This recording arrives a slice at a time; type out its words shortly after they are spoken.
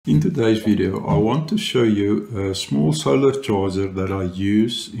In today's video, I want to show you a small solar charger that I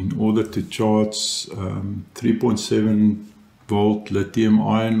use in order to charge 3.7 volt lithium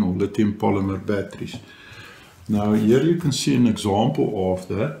ion or lithium polymer batteries. Now here you can see an example of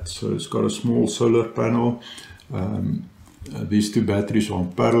that. So it's got a small solar panel. These two batteries are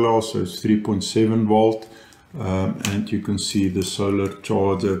in parallel, so it's 3.7 volt. And you can see the solar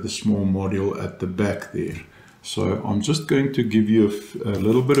charger, the small module at the back there. So I'm just going to give you a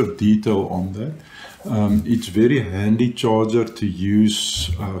little bit of detail on that. It's very handy charger to use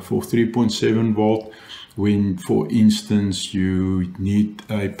for 3.7 volt when, for instance, you need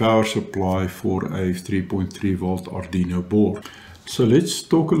a power supply for a 3.3 volt Arduino board. So let's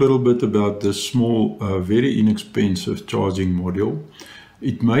talk a little bit about this small, very inexpensive charging module.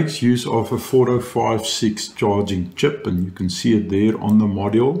 It makes use of a 4056 charging chip, and you can see it there on the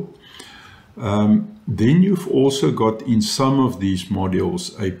module. Then you've also got in some of these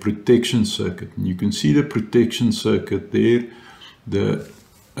modules a protection circuit, and you can see the protection circuit there. The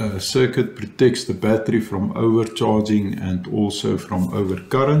circuit protects the battery from overcharging and also from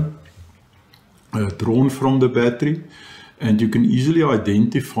overcurrent drawn from the battery. And you can easily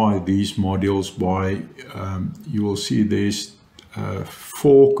identify these modules by, you will see there's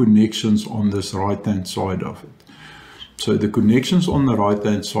 4 connections on this right hand side of it. So the connections on the right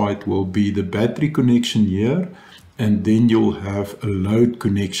hand side will be the battery connection here, and then you'll have a load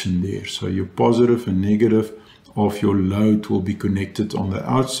connection there. So your positive and negative of your load will be connected on the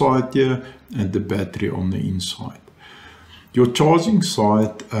outside here and the battery on the inside. Your charging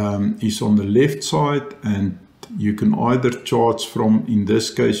side is on the left side, and you can either charge from, in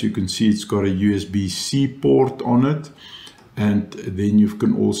this case you can see it's got a USB-C port on it, and then you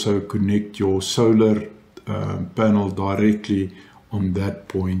can also connect your solar panel directly on that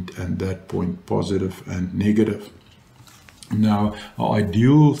point, and that point positive and negative. Now, our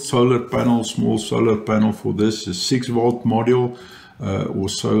ideal solar panel, small solar panel for this is 6 volt module or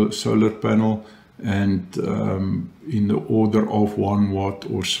solar panel, and in the order of 1 watt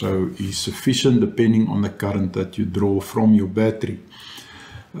or so is sufficient depending on the current that you draw from your battery.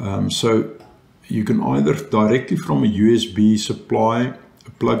 So you can either directly from a USB supply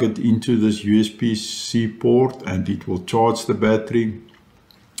plug it into this USB-C port and it will charge the battery.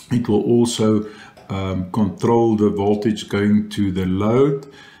 It will also control the voltage going to the load,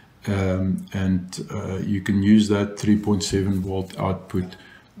 and you can use that 3.7 volt output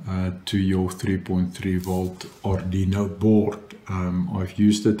to your 3.3 volt Arduino board. I've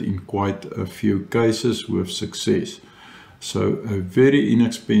used it in quite a few cases with success. So a very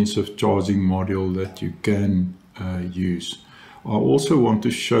inexpensive charging module that you can use. I also want to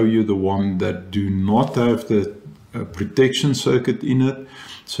show you the one that do not have the protection circuit in it.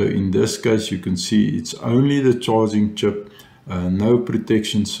 So in this case you can see it's only the charging chip, no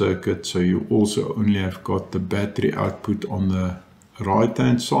protection circuit. So you also only have got the battery output on the right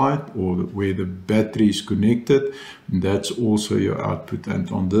hand side, or where the battery is connected, and that's also your output.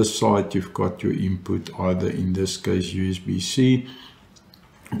 And on this side you've got your input, either in this case USB-C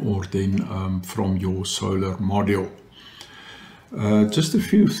or then from your solar module. Just a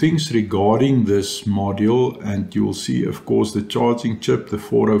few things regarding this module, and you'll see of course the charging chip, the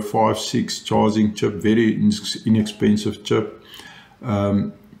 4056 charging chip, very inexpensive chip,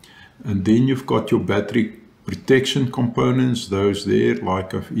 and then you've got your battery protection components, those there,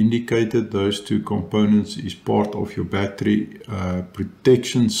 like I've indicated, those 2 components is part of your battery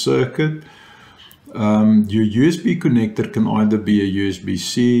protection circuit. Your USB connector can either be a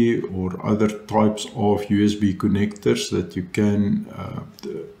USB-C or other types of USB connectors that you can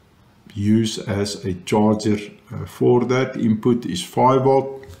use as a charger for that. Input is 5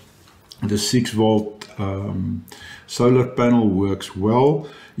 volt. The 6 volt solar panel works well.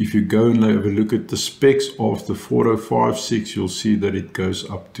 If you go and have a look at the specs of the 4056, you'll see that it goes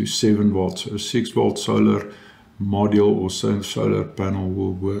up to 7 volts. So a 6 volt solar module or solar panel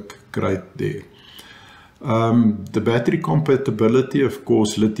will work great there. The battery compatibility, of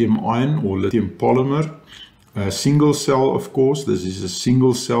course, lithium ion or lithium polymer. Single cell, of course, this is a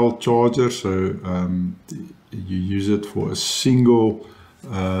single cell charger, so you use it for a single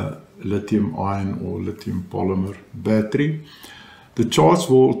lithium ion or lithium polymer battery. The charge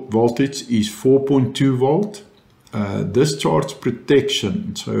voltage is 4.2 volt. This charge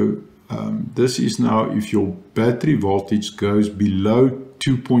protection, so this is now if your battery voltage goes below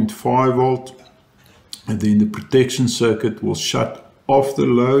 2.5 volt, and then the protection circuit will shut off the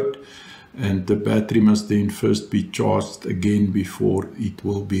load, and the battery must then first be charged again before it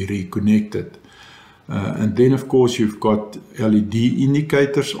will be reconnected. And then of course you've got LED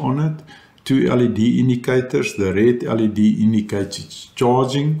indicators on it. two LED indicators. The red LED indicates it's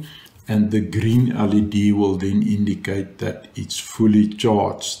charging, and the green LED will then indicate that it's fully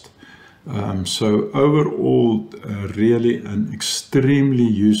charged. So overall, really an extremely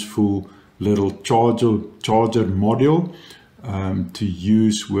useful little charger module to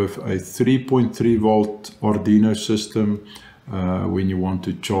use with a 3.3 volt Arduino system when you want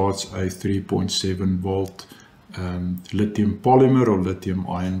to charge a 3.7 volt lithium polymer or lithium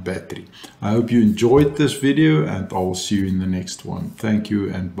ion battery. I hope you enjoyed this video, and I will see you in the next one. Thank you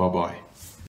and bye-bye.